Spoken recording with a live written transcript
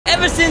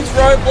Ever since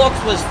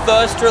Roblox was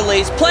first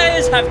released,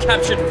 players have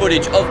captured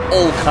footage of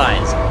all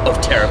kinds of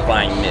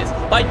terrifying myths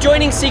by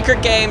joining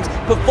secret games,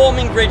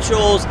 performing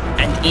rituals,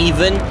 and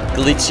even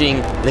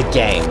glitching the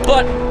game.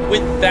 But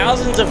with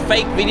thousands of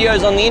fake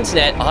videos on the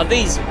internet, are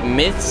these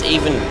myths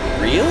even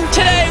real?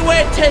 Today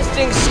we're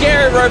testing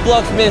scary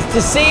Roblox myths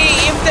to see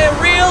if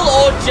they're real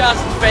or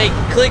just fake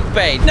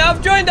clickbait. Now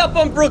I've joined up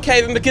on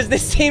Brookhaven because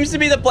this seems to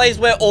be the place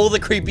where all the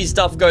creepy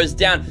stuff goes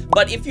down.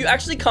 But if you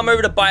actually come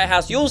over to buy a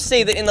house, you'll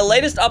see that in the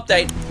latest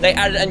update, they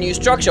added a new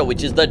structure,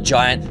 which is the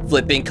giant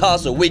flipping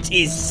castle, which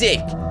is sick.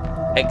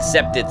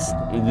 Except it's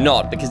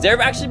not, because there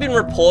have actually been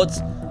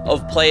reports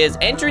of players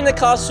entering the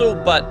castle,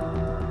 but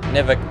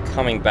never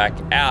coming back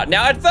out.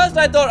 Now, at first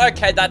I thought,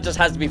 okay, that just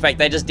has to be fake.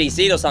 They just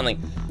DC'd or something.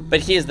 But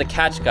here's the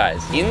catch,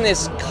 guys. In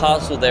this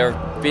castle, there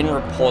have been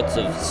reports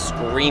of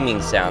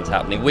screaming sounds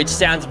happening, which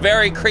sounds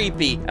very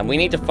creepy. And we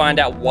need to find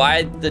out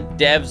why the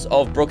devs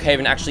of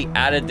Brookhaven actually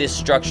added this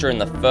structure in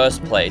the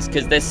first place.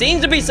 Because there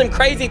seems to be some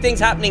crazy things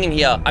happening in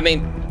here. I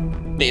mean,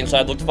 the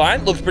inside looks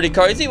fine, looks pretty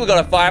cozy. We've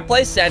got a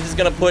fireplace. Santa's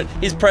gonna put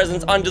his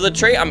presents under the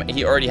tree.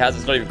 He already has,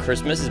 it's not even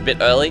Christmas, it's a bit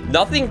early.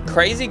 Nothing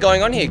crazy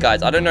going on here,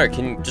 guys. I don't know,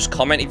 can you just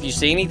comment if you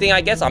see anything,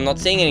 I guess? I'm not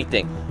seeing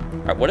anything. All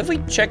right, what if we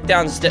check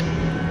downstairs?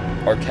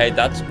 Okay,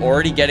 that's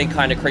already getting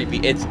kind of creepy.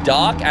 It's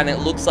dark and it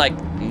looks like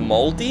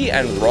moldy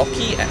and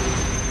rocky.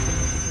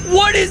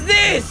 What is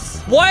this?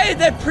 Why are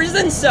there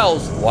prison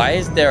cells? Why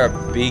is there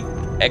a big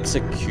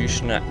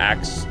executioner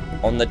axe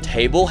on the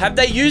table? Have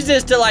they used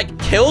this to like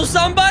kill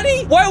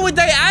somebody? Why would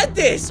they add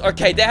this?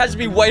 Okay, there has to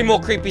be way more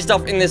creepy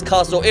stuff in this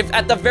castle if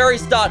at the very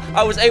start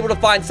I was able to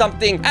find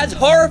something as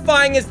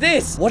horrifying as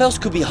this. What else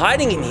could be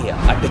hiding in here?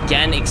 I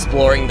began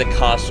exploring the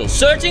castle,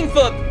 searching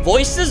for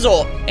voices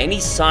or any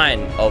sign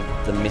of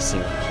the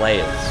missing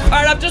players. All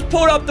right, I've just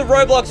pulled up the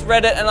Roblox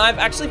Reddit and I've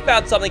actually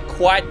found something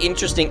quite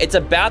interesting. It's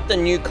about the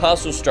new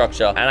castle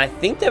structure and I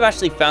think they've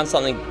actually found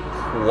something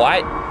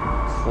quite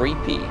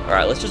creepy. All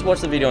right, let's just watch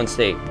the video and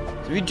see.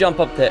 If you jump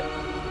up there,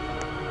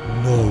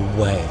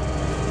 no way.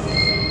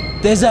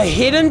 There's a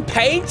hidden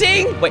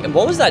painting? Wait,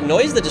 what was that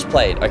noise that just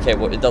played? Okay,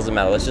 well, it doesn't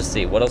matter. Let's just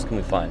see. What else can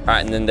we find? All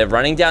right, and then they're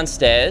running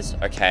downstairs.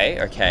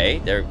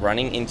 Okay. They're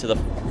running into the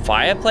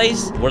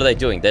fireplace. What are they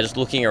doing? They're just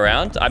looking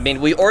around. I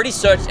mean, we already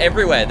searched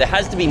everywhere. There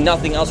has to be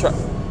nothing else.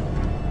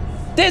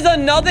 There's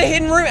another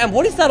hidden room. And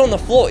what is that on the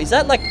floor? Is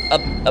that like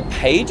a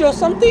page or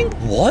something?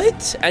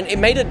 What? And it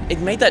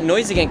made that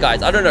noise again,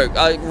 guys. I don't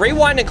know.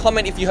 Rewind and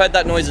comment if you heard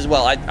that noise as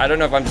well. I don't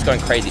know if I'm just going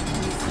crazy.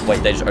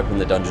 Wait, they just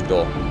opened the dungeon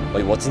door.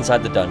 Wait, what's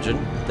inside the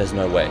dungeon? There's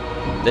no way.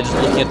 They're just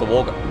looking at the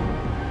wall.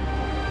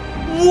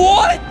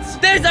 What?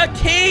 There's a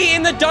key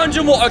in the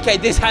dungeon wall. Okay,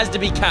 this has to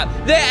be Cap.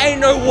 There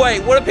ain't no way.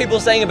 What are people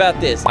saying about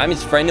this? I'm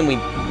his friend and we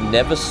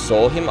never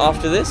saw him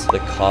after this. The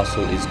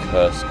castle is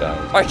cursed,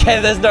 guys.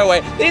 Okay, there's no way.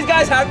 These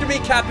guys have to be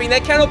capping. There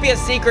cannot be a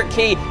secret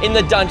key in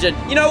the dungeon.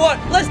 You know what?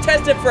 Let's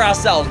test it for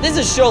ourselves. This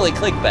is surely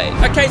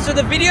clickbait. Okay, so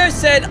the video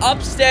said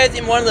upstairs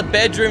in one of the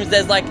bedrooms,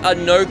 there's like a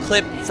no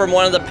clip from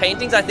one of the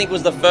paintings. I think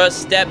was the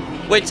first step,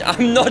 which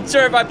I'm not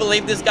sure if I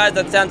believe this, guys.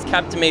 That sounds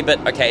cap to me, but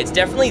okay, it's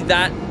definitely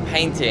that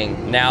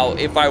painting. Now,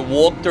 if I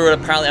walk through it,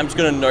 apparently I'm just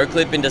gonna no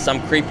clip into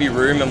some creepy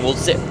room and we'll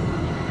sit.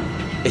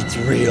 It's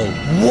real.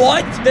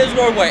 What? There's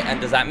no way.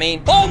 And does that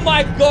mean? Oh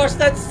my gosh,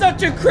 that's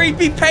such a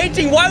creepy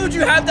painting. Why would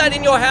you have that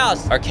in your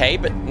house? Okay,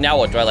 but now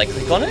what? Do I like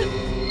click on it?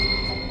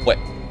 Wait,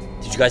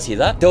 did you guys hear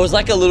that? There was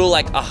like a little,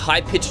 like a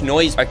high-pitched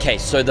noise. Okay,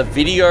 so the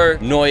video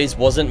noise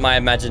wasn't my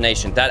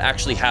imagination. That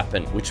actually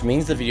happened, which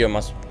means the video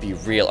must be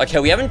real. Okay,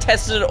 we haven't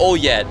tested it all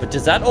yet, but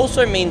does that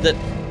also mean that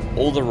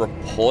all the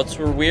reports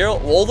were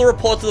real? All the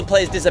reports of the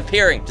players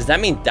disappearing. Does that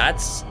mean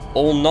that's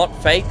all not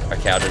fake?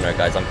 Okay, I don't know,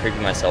 guys. I'm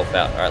creeping myself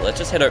out. All right, let's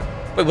just head over.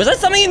 Wait, was that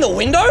something in the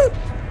window?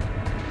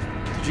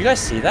 Did you guys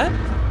see that?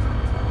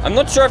 I'm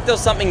not sure if there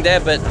was something there,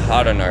 but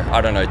I don't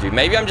know, dude.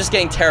 Maybe I'm just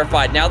getting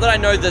terrified. Now that I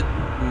know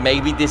that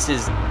maybe this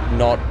is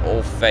not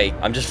all fake,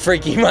 I'm just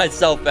freaking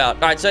myself out.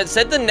 All right, so it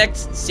said the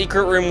next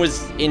secret room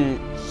was in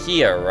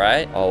here,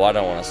 right? Oh, I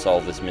don't want to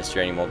solve this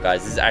mystery anymore,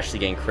 guys. This is actually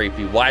getting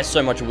creepy. Why is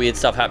so much weird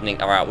stuff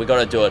happening? All right, we got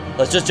to do it.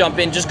 Let's just jump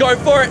in. Just go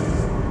for it.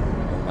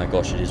 Oh my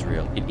gosh, it is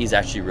real. It is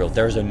actually real.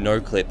 There is a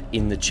no clip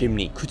in the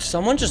chimney. Could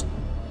someone just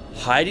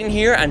hide in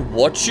here and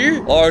watch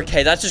you? Oh,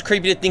 okay, that's just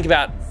creepy to think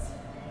about.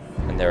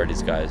 And there it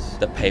is, guys.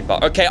 The paper.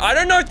 Okay, I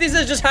don't know if this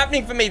is just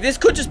happening for me. This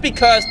could just be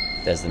cursed.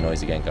 There's the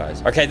noise again,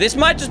 guys. Okay, this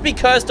might just be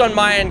cursed on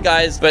my end,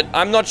 guys, but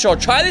I'm not sure.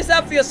 Try this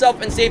out for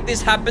yourself and see if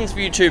this happens for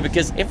you too,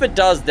 because if it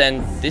does,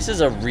 then this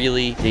is a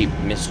really deep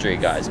mystery,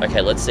 guys. Okay,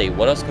 let's see.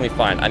 What else can we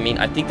find? I mean,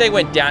 I think they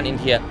went down in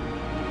here.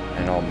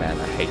 And oh man,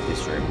 I hate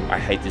this room. I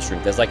hate this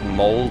room. There's like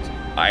mold.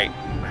 I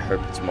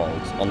hope it's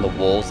mold on the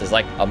walls. There's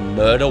like a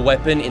murder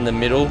weapon in the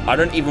middle. I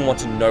don't even want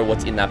to know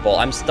what's in that bowl.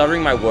 I'm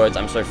stuttering my words.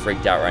 I'm so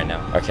freaked out right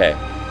now. Okay.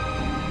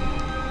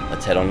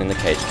 Let's head on in the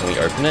cage. Can we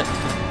open it?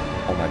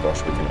 Oh my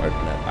gosh, we can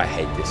open it. I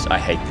hate this. I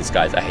hate this,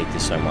 guys. I hate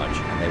this so much.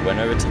 And they went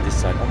over to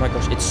this side. Oh my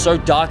gosh, it's so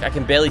dark. I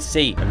can barely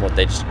see. And what,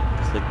 they just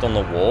clicked on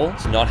the wall?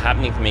 It's not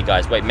happening for me,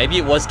 guys. Wait, maybe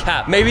it was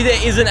Cap. Maybe there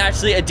isn't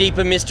actually a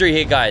deeper mystery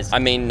here, guys. I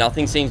mean,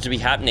 nothing seems to be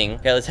happening.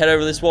 Okay, let's head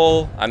over this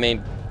wall. I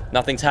mean,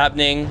 nothing's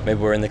happening. Maybe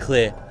we're in the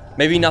clear.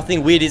 Maybe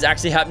nothing weird is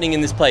actually happening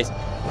in this place.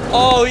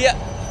 Oh, yeah.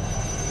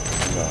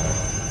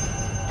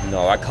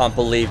 No, I can't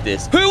believe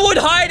this. Who would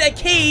hide a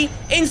key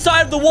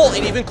inside of the wall?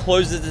 It even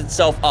closes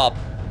itself up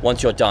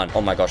once you're done.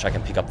 Oh my gosh, I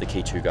can pick up the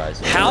key too, guys.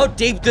 How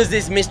deep does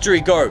this mystery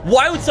go?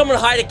 Why would someone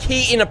hide a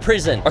key in a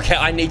prison? Okay,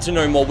 I need to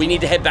know more. We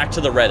need to head back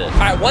to the Reddit. All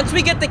right, once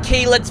we get the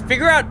key, let's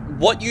figure out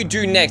what you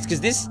do next,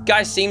 because this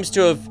guy seems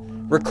to have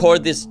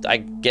recorded this, I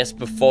guess,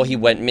 before he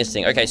went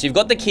missing. Okay, so you've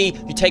got the key.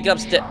 You take it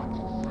upstairs.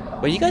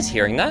 Were you guys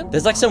hearing that?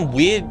 There's like some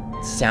weird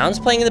sounds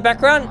playing in the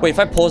background. Wait, if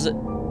I pause it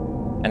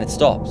and it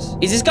stops.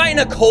 Is this guy in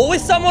a call with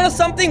someone or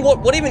something?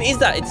 What even is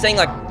that? It's saying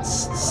like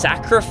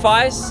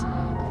sacrifice?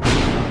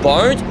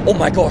 Bones? Oh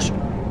my gosh.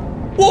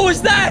 What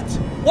was that?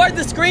 Why did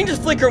the screen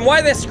just flicker and why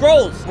are there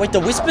scrolls? Wait, the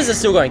whispers are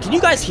still going. Can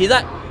you guys hear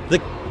that? The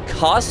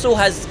castle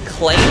has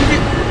claimed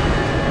it.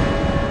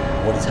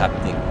 What is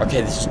happening?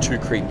 Okay, this is too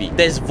creepy.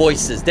 There's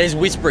voices. There's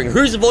whispering.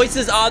 Whose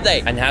voices are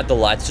they? And how'd the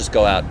lights just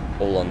go out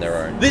all on their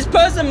own? This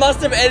person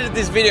must have edited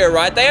this video,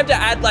 right? They have to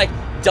add like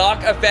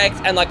dark effects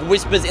and like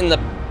whispers in the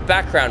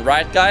background,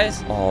 right,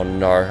 guys? Oh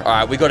no. All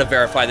right, we got to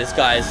verify this,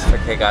 guys.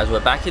 Okay, guys, we're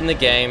back in the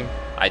game.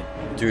 I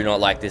do not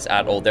like this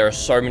at all. There are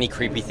so many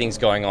creepy things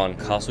going on.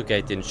 Castle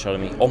gate didn't shut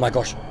me. Oh my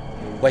gosh.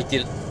 Wait,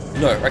 did it?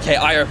 No. Okay,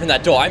 I opened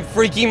that door. I'm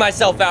freaking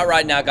myself out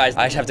right now, guys.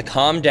 I just have to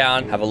calm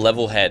down, have a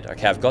level head.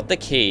 Okay, I've got the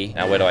key.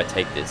 Now, where do I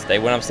take this? They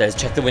went upstairs.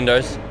 Check the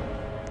windows.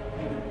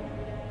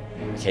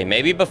 Okay,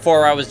 maybe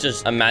before I was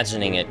just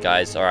imagining it,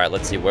 guys. All right,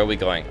 let's see. Where are we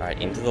going? All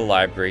right, into the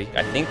library.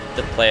 I think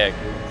the player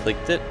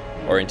clicked it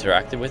or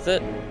interacted with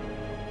it.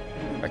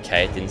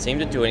 Okay, it didn't seem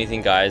to do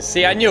anything, guys.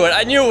 See, I knew it.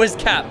 I knew it was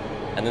Cap.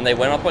 And then they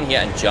went up on here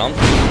and jumped.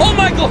 Oh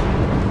my god!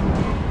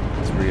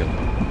 It's real.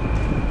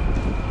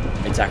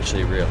 It's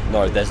actually real.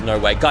 No, there's no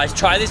way. Guys,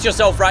 try this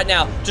yourself right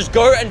now. Just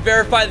go and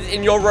verify this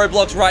in your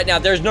Roblox right now.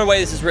 There's no way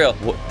this is real.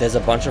 What? There's a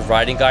bunch of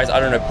writing, guys. I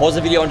don't know. Pause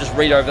the video and just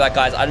read over that,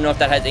 guys. I don't know if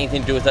that has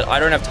anything to do with it. I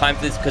don't have time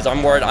for this because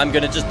I'm worried I'm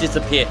going to just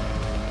disappear.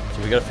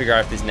 So we got to figure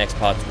out if this next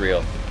part's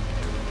real.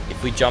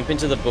 If we jump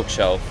into the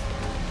bookshelf,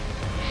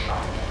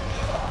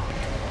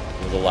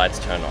 will the lights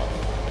turn off?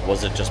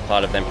 Was it just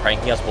part of them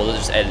pranking us? Was it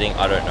just editing?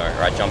 I don't know. All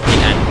right, jump in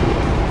and...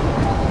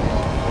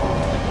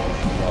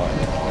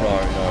 No.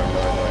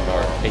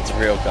 It's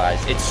real,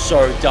 guys. It's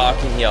so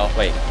dark in here.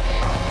 Wait.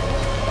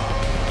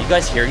 You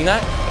guys hearing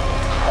that?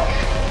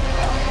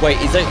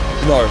 Wait, is it...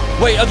 No.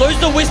 Wait, are those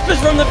the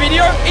whispers from the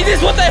video? Is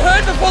this what they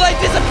heard before they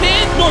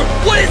disappeared? No.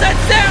 What is that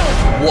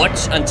sound?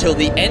 Watch until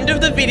the end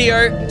of the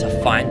video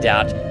to find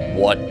out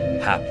what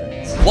happened.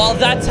 While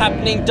that's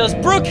happening, does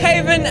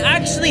Brookhaven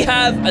actually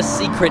have a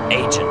secret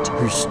agent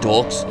who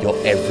stalks your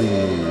every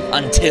move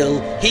until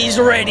he's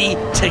ready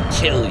to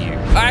kill you?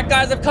 All right,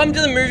 guys, I've come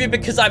to the movie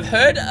because I've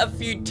heard a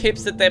few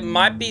tips that there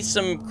might be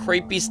some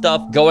creepy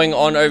stuff going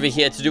on over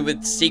here to do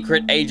with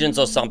secret agents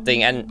or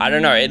something. And I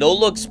don't know, it all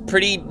looks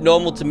pretty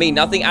normal to me.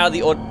 Nothing out of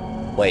the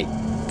ordinary. Wait.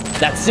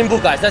 That symbol,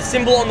 guys, that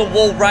symbol on the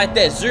wall right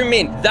there. Zoom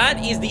in.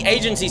 That is the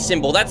agency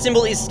symbol. That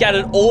symbol is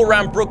scattered all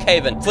around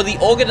Brookhaven. For the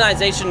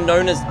organization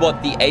known as,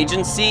 what, the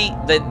agency?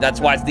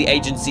 That's why it's the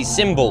agency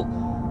symbol.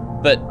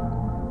 But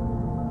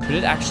could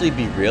it actually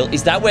be real?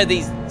 Is that where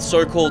these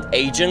so-called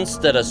agents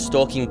that are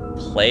stalking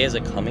players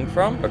are coming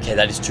from? Okay,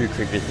 that is too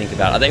creepy to think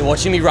about. Are they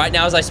watching me right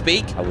now as I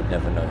speak? I would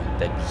never know.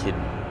 They'd be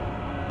hidden.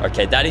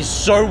 Okay, that is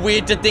so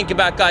weird to think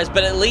about, guys,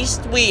 but at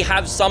least we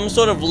have some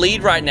sort of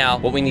lead right now.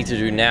 What we need to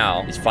do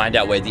now is find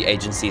out where the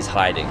agency is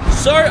hiding.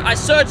 So I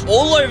searched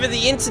all over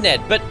the internet,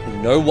 but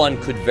no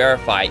one could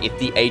verify if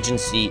the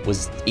agency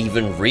was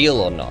even real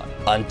or not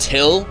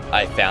until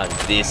I found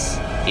this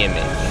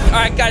image. All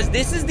right, guys,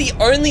 this is the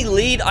only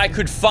lead I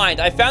could find.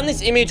 I found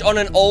this image on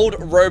an old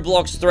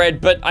Roblox thread,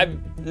 but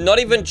I'm not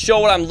even sure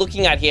what I'm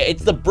looking at here.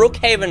 It's the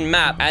Brookhaven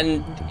map,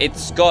 and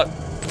it's got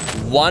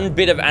one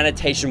bit of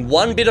annotation,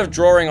 one bit of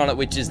drawing on it,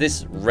 which is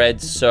this red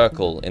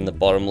circle in the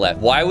bottom left.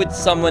 Why would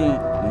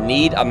someone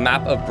need a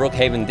map of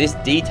Brookhaven this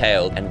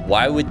detailed, and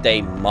why would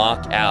they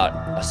mark out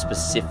a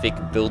specific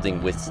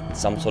building with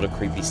some sort of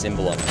creepy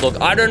symbol on it?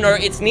 Look, I don't know.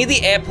 It's near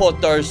the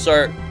airport though,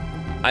 so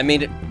I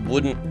mean, it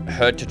wouldn't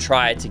hurt to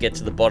try to get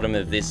to the bottom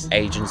of this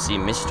agency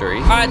mystery.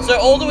 All right, so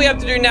all that we have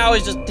to do now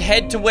is just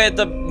head to where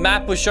the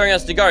map was showing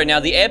us to go. Now,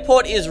 the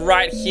airport is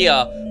right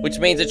here, which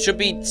means it should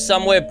be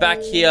somewhere back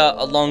here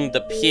along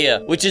the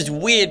pier, which is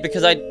weird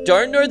because I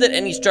don't know that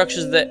any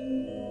structures that...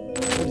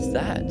 What is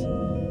that?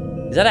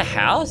 Is that a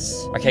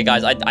house? Okay,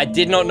 guys, I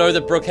did not know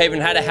that Brookhaven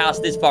had a house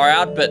this far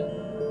out, but...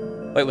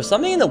 Wait, was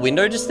something in the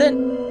window just then?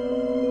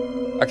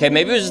 Okay,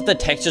 maybe it was just the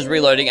textures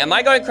reloading. Am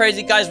I going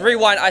crazy? Guys,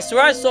 rewind. I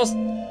swear I saw...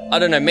 I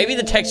don't know, maybe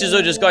the textures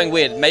are just going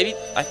weird. Maybe...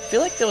 I feel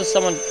like there was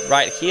someone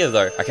right here,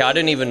 though. Okay, I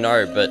don't even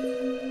know, but...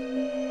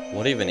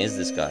 What even is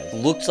this, guys?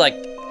 Looks like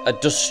a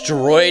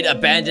destroyed,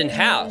 abandoned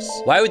house.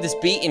 Why would this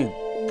be in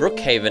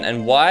Brookhaven,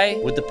 and why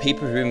would the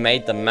people who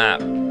made the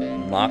map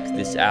mark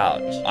this out?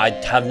 I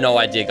have no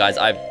idea, guys.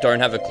 I don't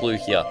have a clue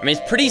here. I mean,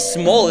 it's pretty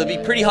small. It'd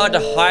be pretty hard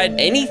to hide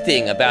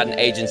anything about an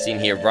agency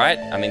in here, right?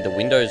 I mean, the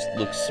windows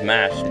look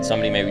smashed. Did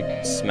somebody maybe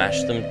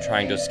smash them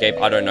trying to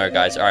escape? I don't know,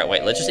 guys. All right,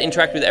 wait. Let's just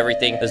interact with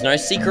everything. There's no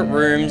secret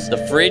rooms.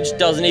 The fridge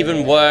doesn't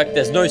even work.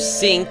 There's no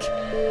sink.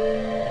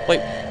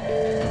 Wait,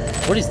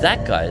 what is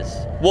that, guys?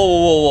 Whoa, whoa,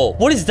 whoa, whoa.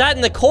 What is that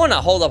in the corner?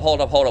 Hold up,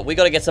 hold up, hold up. We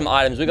gotta get some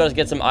items. We gotta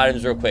get some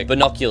items real quick.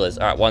 Binoculars.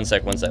 All right, one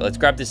sec, one sec. Let's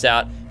grab this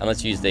out and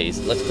let's use these.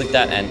 Let's click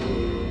that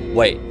and...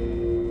 Wait.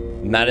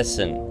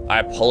 Madison, I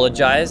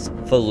apologize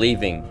for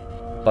leaving,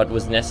 but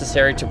was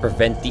necessary to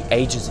prevent the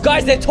agency.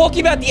 Guys, they're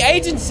talking about the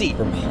agency!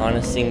 From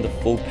harnessing the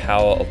full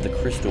power of the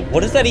crystal.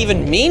 What does that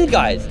even mean,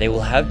 guys? They will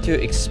have to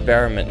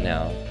experiment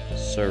now.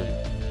 So,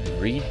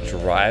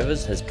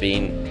 redrivers has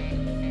been...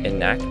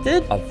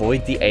 enacted?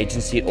 Avoid the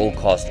agency at all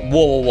costs.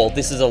 Whoa, whoa, whoa.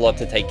 This is a lot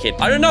to take, kid.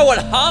 I don't know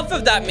what half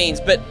of that means,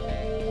 but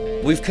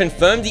we've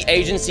confirmed the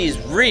agency is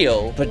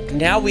real, but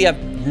now we have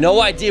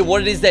no idea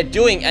what it is they're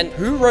doing. And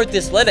who wrote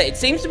this letter? It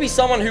seems to be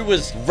someone who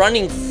was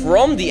running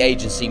from the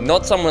agency,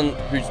 not someone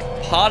who's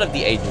part of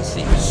the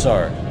agency.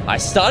 So, I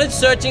started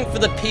searching for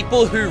the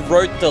people who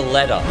wrote the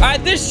letter. All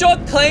right, this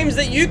shot claims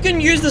that you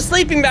can use the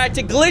sleeping bag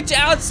to glitch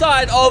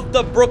outside of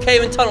the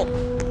Brookhaven tunnel.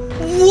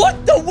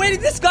 What the? Where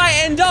did this guy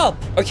end up?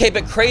 Okay,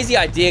 but crazy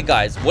idea,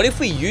 guys. What if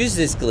we use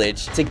this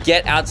glitch to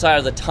get outside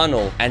of the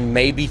tunnel and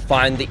maybe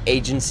find the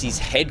agency's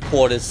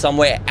headquarters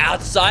somewhere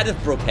outside of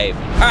Brookhaven?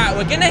 All right,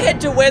 we're gonna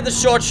head to where the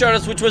short showed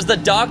us, which was the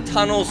dark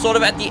tunnel, sort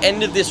of at the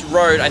end of this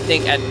road, I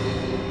think, at...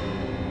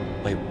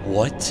 Wait,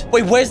 what?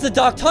 Wait, where's the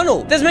dark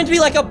tunnel? There's meant to be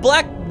like a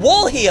black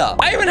wall here.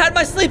 I even had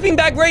my sleeping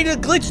bag ready to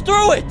glitch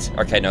through it.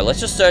 Okay, no, let's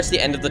just search the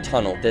end of the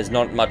tunnel. There's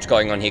not much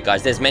going on here,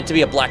 guys. There's meant to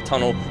be a black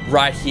tunnel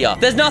right here.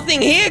 There's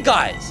nothing here,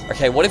 guys.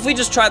 Okay, what if we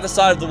just try the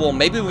side of the wall?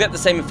 Maybe we'll get the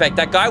same effect.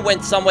 That guy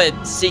went somewhere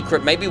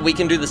secret. Maybe we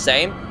can do the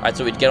same. All right,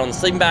 so we'd get on the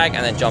sleeping bag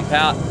and then jump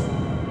out.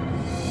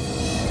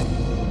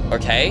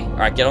 Okay, all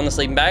right, get on the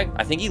sleeping bag.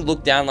 I think he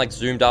looked down, like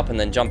zoomed up and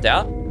then jumped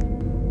out.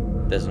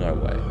 There's no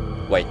way.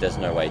 Wait, there's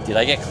no way. Did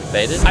I get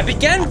clickbaited? I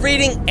began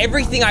reading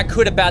everything I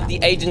could about the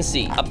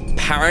agency.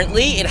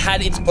 Apparently, it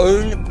had its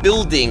own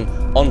building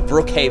on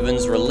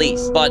Brookhaven's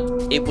release, but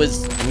it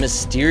was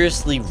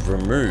mysteriously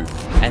removed.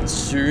 And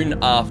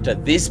soon after,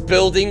 this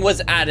building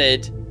was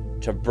added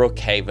to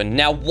Brookhaven.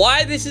 Now,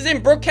 why this is in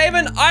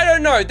Brookhaven, I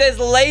don't know. There's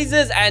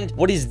lasers and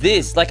what is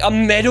this? Like a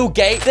metal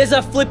gate? There's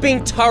a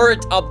flipping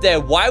turret up there.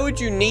 Why would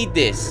you need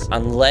this?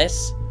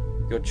 Unless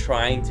you're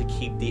trying to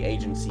keep the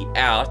agency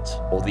out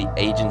or the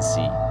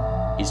agency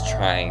is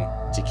trying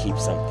to keep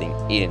something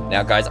in.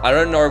 Now, guys, I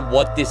don't know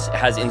what this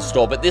has in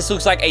store, but this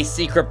looks like a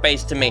secret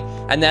base to me,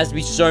 and there has to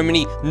be so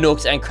many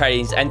nooks and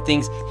crannies and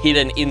things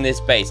hidden in this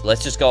base.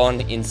 Let's just go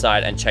on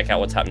inside and check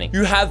out what's happening.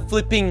 You have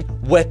flipping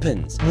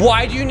weapons.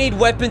 Why do you need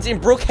weapons in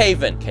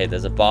Brookhaven? Okay,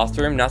 there's a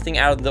bathroom. Nothing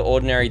out of the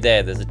ordinary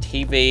there. There's a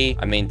TV.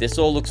 I mean, this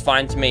all looks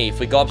fine to me. If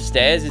we go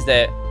upstairs, is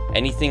there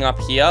anything up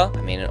here?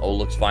 I mean, it all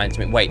looks fine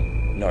to me. Wait,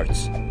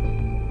 notes.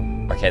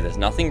 Okay, there's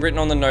nothing written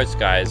on the notes,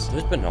 guys.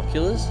 Those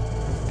binoculars?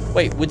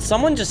 Wait, would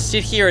someone just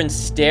sit here and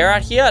stare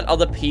out here at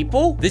other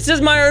people? This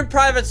is my own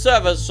private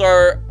server,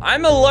 so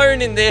I'm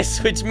alone in this,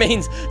 which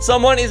means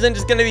someone isn't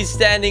just gonna be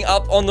standing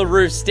up on the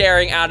roof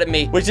staring out at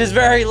me, which is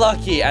very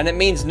lucky, and it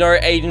means no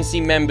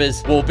agency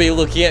members will be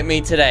looking at me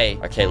today.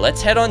 Okay,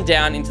 let's head on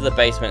down into the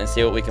basement and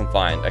see what we can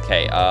find.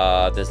 Okay,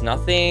 there's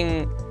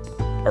nothing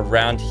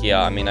around here.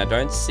 I mean, I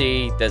don't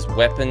see... There's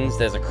weapons,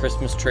 there's a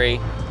Christmas tree.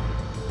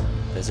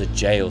 There's a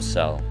jail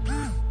cell.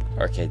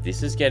 Okay,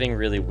 this is getting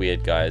really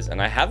weird, guys.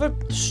 And I have a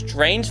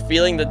strange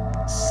feeling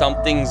that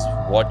something's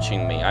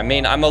watching me. I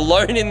mean, I'm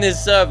alone in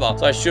this server,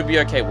 so I should be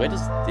okay. Where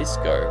does this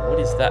go? What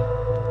is that?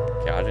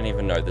 Okay, I don't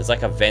even know. There's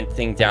like a vent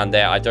thing down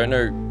there. I don't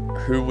know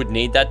who would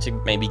need that to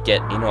maybe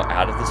get in or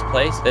out of this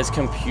place. There's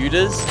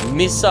computers.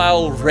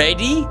 Missile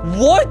ready?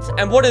 What?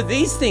 And what are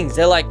these things?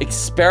 They're like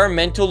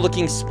experimental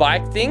looking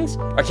spike things.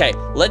 Okay,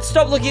 let's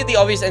stop looking at the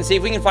obvious and see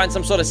if we can find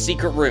some sort of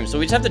secret room. So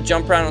we just have to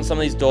jump around on some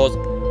of these doors.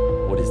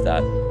 What is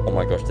that? Oh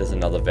my gosh, there's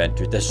another vent,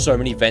 dude. There's so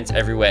many vents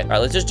everywhere. All right,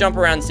 let's just jump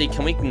around and see.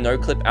 Can we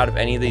no-clip out of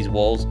any of these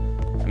walls?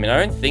 I mean, I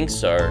don't think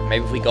so.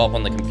 Maybe if we go up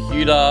on the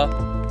computer.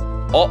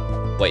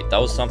 Oh, wait, that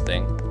was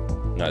something.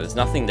 No, there's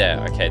nothing there.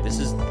 Okay, this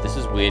is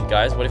weird,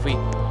 guys. What if we...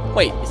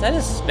 Wait, is that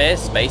a spare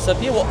space up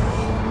here?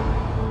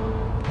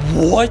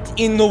 What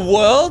in the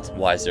world?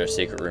 Why is there a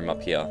secret room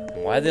up here?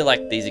 Why are there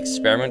like these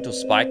experimental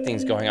spike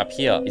things going up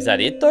here? Is that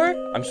it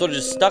though? I'm sort of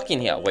just stuck in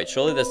here. Wait,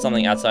 surely there's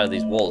something outside of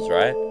these walls,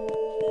 right?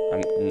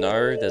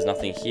 No, there's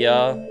nothing here.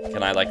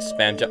 Can I like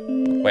spam jump?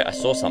 Wait, I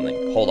saw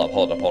something. Hold up.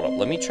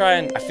 Let me try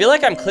and... I feel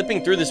like I'm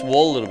clipping through this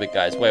wall a little bit,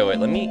 guys. Wait,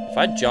 let me... If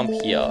I jump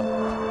here...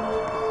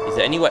 Is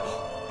there any way...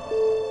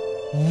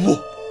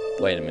 Whoa.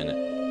 Wait a minute.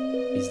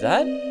 Is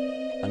that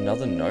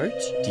another note?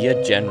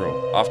 Dear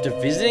General, after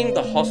visiting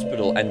the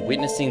hospital and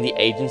witnessing the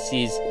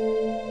agency's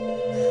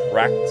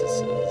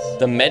practices,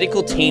 The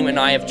medical team and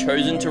I have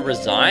chosen to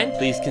resign.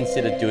 Please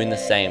consider doing the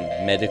same,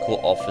 medical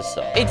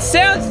officer. It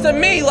sounds to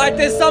me like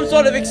there's some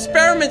sort of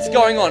experiments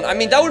going on. I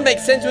mean, that would make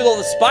sense with all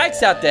the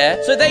spikes out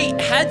there. So they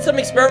had some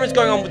experiments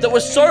going on that were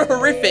so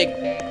horrific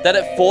that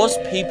it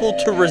forced people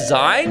to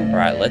resign. All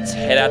right, let's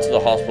head out to the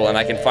hospital and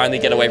I can finally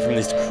get away from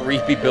this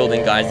creepy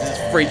building, guys. This is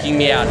freaking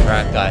me out. All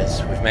right,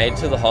 guys, we've made it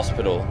to the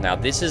hospital. Now,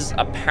 this is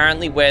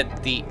apparently where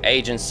the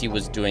agency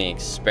was doing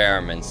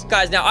experiments.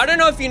 Guys, now, I don't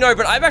know if you know,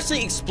 but I've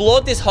actually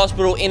explored this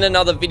hospital in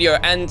another video,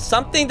 and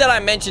something that I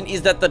mentioned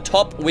is that the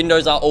top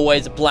windows are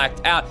always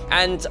blacked out,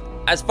 and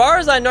as far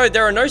as I know,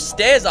 there are no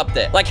stairs up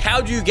there. Like,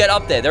 how do you get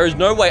up there? There is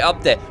no way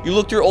up there. You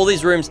look through all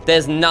these rooms,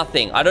 there's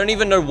nothing. I don't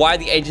even know why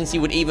the agency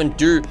would even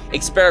do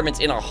experiments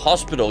in a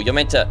hospital. You're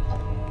meant to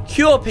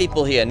cure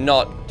people here,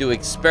 not do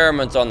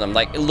experiments on them.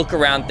 Like, look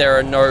around,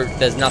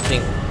 there's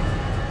nothing.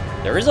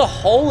 There is a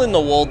hole in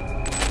the wall.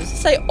 Does it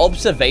say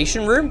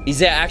observation room? Is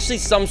there actually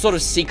some sort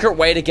of secret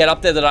way to get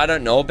up there that I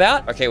don't know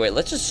about? Okay, wait,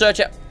 let's just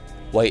search it.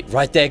 Wait,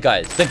 right there,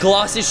 guys. The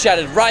glass is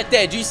shattered right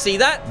there. Do you see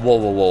that? Whoa,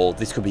 whoa, whoa.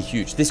 This could be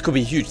huge. This could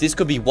be huge. This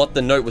could be what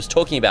the note was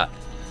talking about.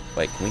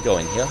 Wait, can we go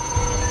in here?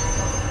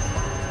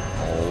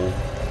 Oh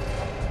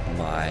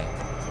my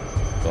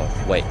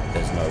God. Wait,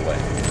 there's no way.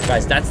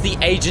 Guys, that's the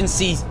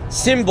agency's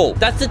symbol.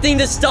 That's the thing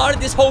that started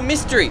this whole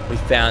mystery. We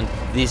found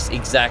this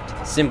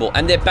exact symbol,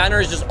 and their banner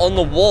is just on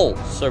the wall.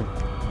 So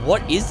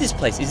what is this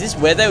place? Is this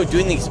where they were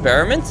doing the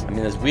experiments? I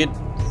mean, there's weird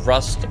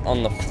rust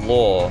on the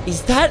floor.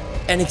 Is that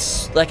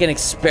like an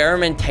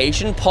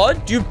experimentation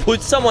pod? Do you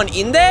put someone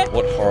in there?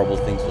 What horrible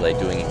things were they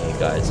doing in here,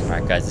 guys? All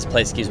right, guys, this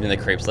place gives me the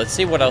creeps. Let's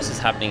see what else is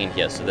happening in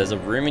here. So there's a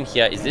room in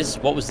here. Is this,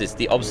 what was this?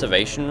 The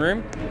observation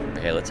room?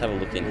 Okay, let's have a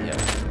look in here.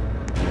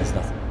 There's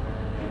nothing.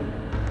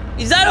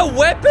 Is that a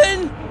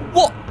weapon?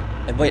 What?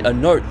 And wait, a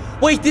note.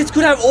 Wait, this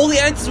could have all the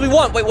answers we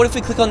want. Wait, what if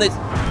we click on this?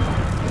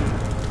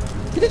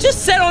 Did it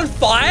just set on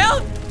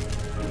fire?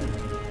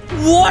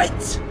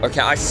 What?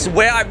 Okay, I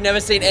swear I've never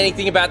seen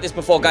anything about this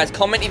before, guys.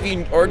 Comment if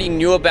you already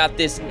knew about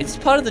this. Is this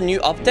part of the new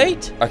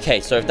update?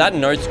 Okay, so if that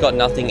note's got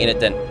nothing in it,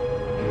 then...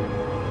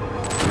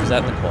 Who's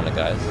that in the corner,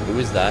 guys? Who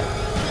is that?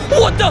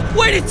 What the?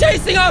 Wait, it's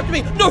chasing after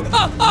me! No!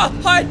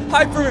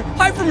 Hide from him!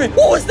 Hide from him!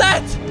 What was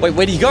that? Wait,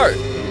 where'd he go?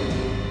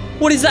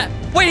 What is that?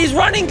 Wait, he's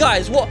running,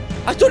 guys! What?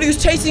 I thought he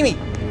was chasing me.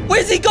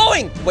 Where's he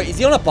going? Wait, is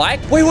he on a bike?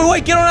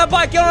 Wait, get on our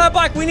bike, get on our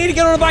bike. We need to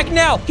get on a bike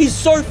now. He's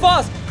so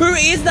fast. Who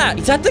is that?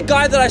 Is that the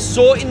guy that I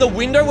saw in the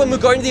window when we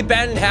were going to the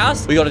abandoned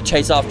house? We got to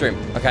chase after him.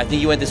 Okay, I think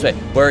he went this way.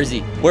 Where is he?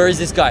 Where is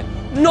this guy?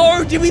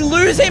 No, did we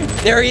lose him?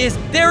 There he is.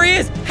 There he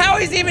is. How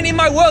is he even in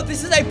my world?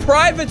 This is a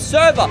private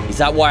server. Is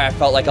that why I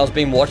felt like I was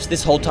being watched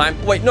this whole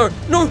time? Wait, no,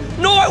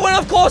 I went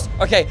off course.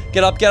 Okay,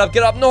 get up.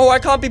 No, I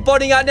can't be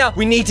botting out now.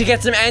 We need to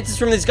get some answers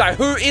from this guy.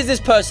 Who is this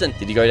person?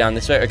 Did he go down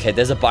this way? Okay,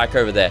 there's a bike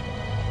over there.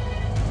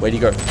 Where'd he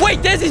go?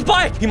 Wait, there's his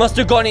bike! He must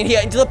have gone in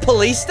here into the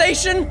police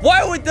station?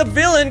 Why would the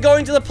villain go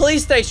into the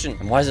police station?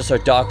 And why is it so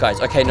dark,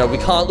 guys? Okay, no, we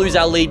can't lose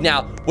our lead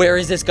now. Where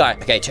is this guy?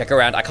 Okay, check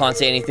around. I can't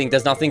see anything.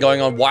 There's nothing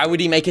going on. Why would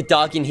he make it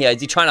dark in here?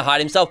 Is he trying to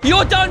hide himself?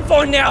 You're done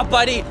for now,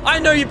 buddy. I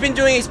know you've been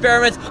doing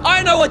experiments.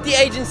 I know what the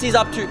agency's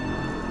up to.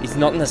 He's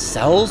not in the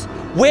cells?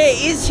 Where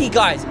is he,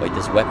 guys? Wait,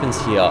 there's weapons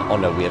here. Oh,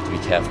 no, we have to be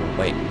careful.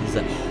 Wait, is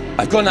that...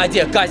 I've got an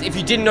idea. Guys, if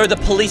you didn't know, the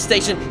police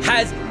station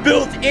has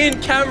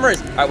built-in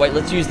cameras. All right, wait,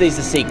 let's use these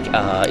to seek.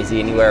 Is he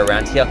anywhere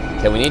around here?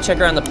 Okay, we need to check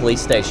around the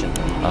police station.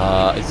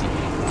 Is he...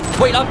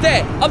 Wait, up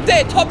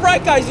there, top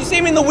right, guys. You see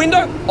him in the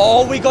window?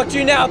 Oh, we got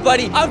you now,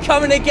 buddy. I'm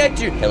coming to get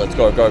you. Okay, let's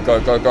go.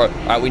 All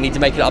right, we need to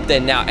make it up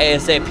there now,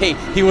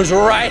 ASAP. He was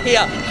right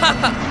here.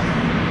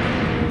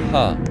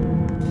 Huh.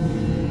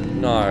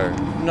 No.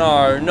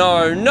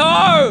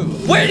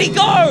 Where'd he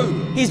go?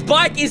 His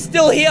bike is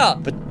still here.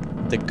 But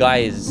the guy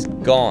is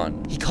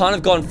gone. He can't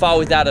have gone far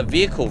without a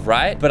vehicle,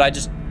 right? But I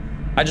just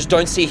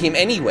don't see him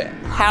anywhere.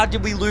 How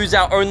did we lose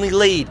our only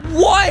lead?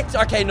 What?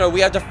 Okay, no, we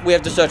have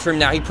to search for him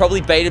now. He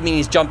probably baited me and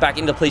he's jumped back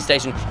into the police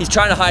station. He's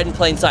trying to hide in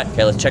plain sight.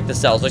 Okay, let's check the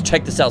cells.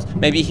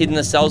 Maybe he hid in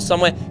the cells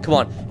somewhere. Come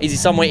on. Is he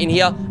somewhere in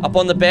here? Up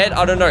on the bed?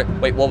 I don't know.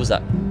 Wait, what was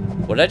that?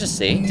 What did I just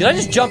see? Did I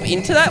just jump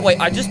into that?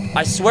 Wait,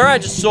 I swear I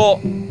just saw...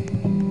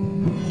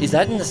 Is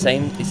the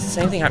same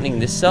thing happening in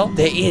this cell?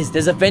 There is.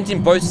 There's a vent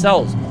in both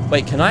cells.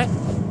 Wait, can I?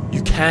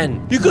 You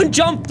can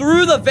jump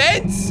through the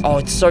vents? Oh,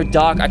 it's so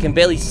dark. I can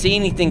barely see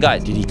anything,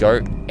 guys. Did he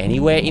go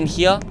anywhere in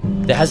here?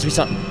 There has to be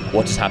something.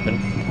 What just happened?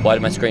 Why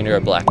did my screen go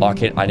black? Oh,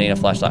 I need a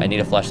flashlight.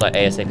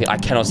 ASAP. I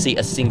cannot see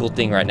a single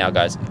thing right now,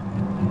 guys.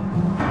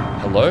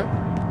 Hello?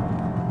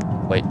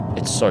 Wait,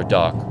 it's so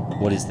dark.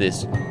 What is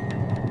this?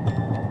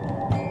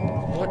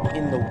 What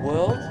in the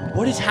world?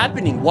 What is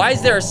happening? Why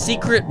is there a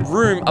secret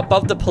room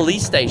above the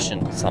police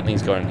station?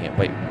 Something's going on here.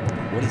 Wait.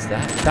 What is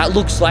that? That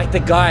looks like the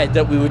guy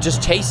that we were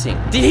just chasing.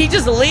 Did he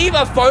just leave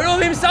a photo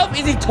of himself?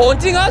 Is he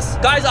taunting us?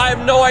 Guys, I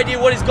have no idea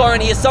what is going on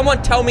here.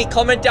 Someone tell me,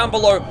 comment down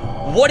below.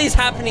 What is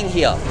happening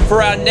here?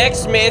 For our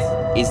next myth,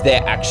 is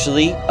there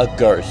actually a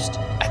ghost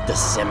at the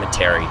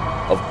cemetery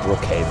of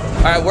Brookhaven?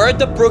 All right, we're at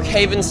the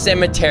Brookhaven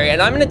Cemetery,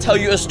 and I'm going to tell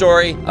you a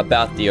story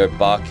about the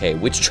Obake,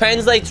 which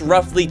translates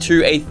roughly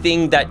to a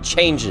thing that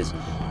changes.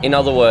 In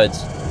other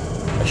words,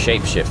 a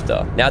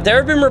shapeshifter. Now, there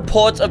have been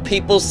reports of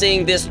people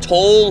seeing this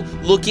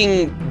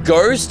tall-looking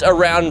ghost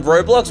around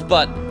Roblox,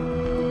 but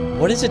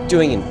what is it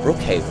doing in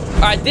Brookhaven?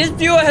 All right, this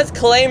viewer has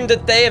claimed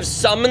that they have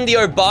summoned the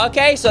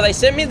Obake, so they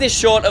sent me this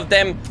short of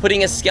them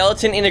putting a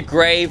skeleton in a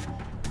grave,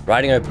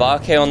 writing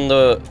Obake on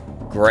the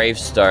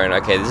gravestone.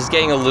 Okay, this is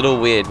getting a little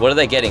weird. What are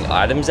they getting?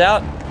 Items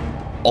out?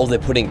 Oh, they're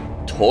putting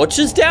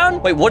torches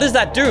down? Wait, what does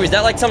that do? Is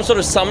that like some sort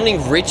of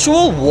summoning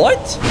ritual? What?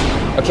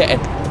 Okay,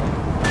 and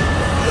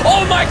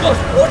oh my gosh,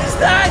 what is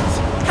that?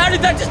 How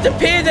did that just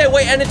appear there?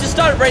 Wait, and it just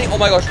started raining. Oh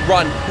my gosh,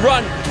 run,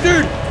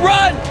 dude,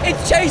 run!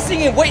 It's chasing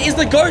him. Wait, is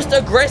the ghost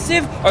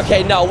aggressive?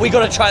 Okay, no, we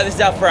gotta try this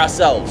out for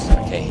ourselves.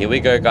 Okay, here we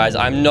go, guys.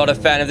 I'm not a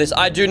fan of this.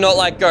 I do not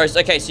like ghosts.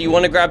 Okay, so you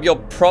want to grab your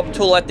prop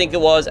tool, I think it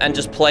was, and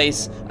just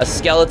place a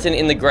skeleton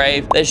in the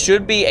grave. There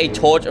should be a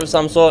torch of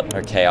some sort.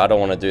 Okay, I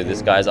don't want to do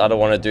this, guys. I don't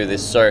want to do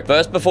this. So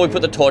first, before we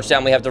put the torch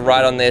down, we have to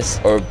write on this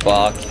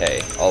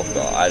Obake. Oh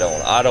god,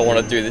 I don't want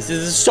to do this. This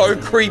is so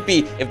creepy.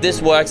 If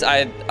this works,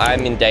 I'm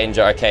in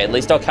danger. Okay, at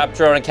least I'll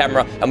capture it on a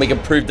camera and we can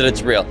prove that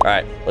it's real. All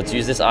right, let's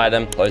use this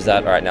item. Close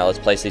that. All right, now let's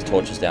place these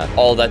torches down.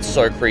 Oh, that's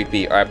so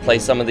creepy. All right,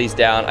 place some of these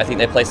down. I think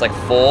they place like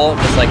 4,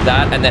 just like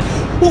that. And then,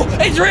 oh,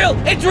 it's real!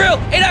 It's real!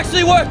 It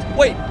actually worked!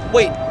 Wait.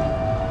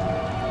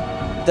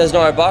 There's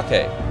no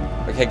Obake.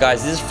 Okay,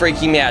 guys, this is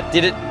freaking me out.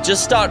 Did it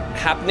just start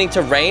happening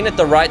to rain at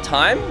the right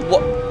time?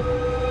 What?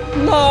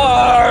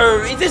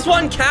 No! Is this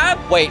one cap?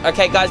 Wait,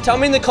 okay, guys, tell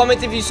me in the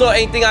comments if you saw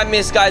anything I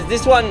missed, guys.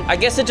 This one, I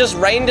guess it just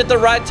rained at the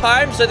right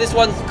time, so this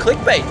one's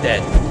clickbait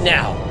then.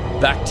 Now,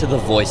 back to the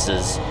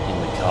voices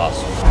in the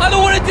castle. I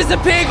don't want to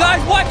disappear,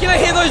 guys. Why can I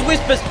hear those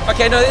whispers?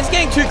 Okay, no, this is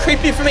getting too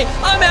creepy for me.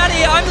 I'm out of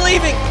here. I'm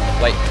leaving.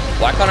 Wait,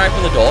 why can't I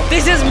open the door?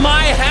 This is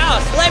my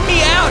house. Let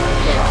me out.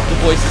 The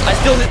voices, I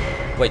still...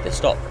 Wait, they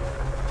stopped.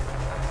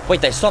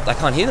 Wait, they stopped. I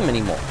can't hear them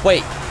anymore.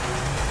 Wait,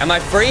 am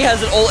I free?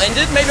 Has it all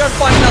ended? Maybe I'll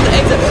find another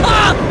exit.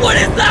 Ah, what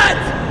is that?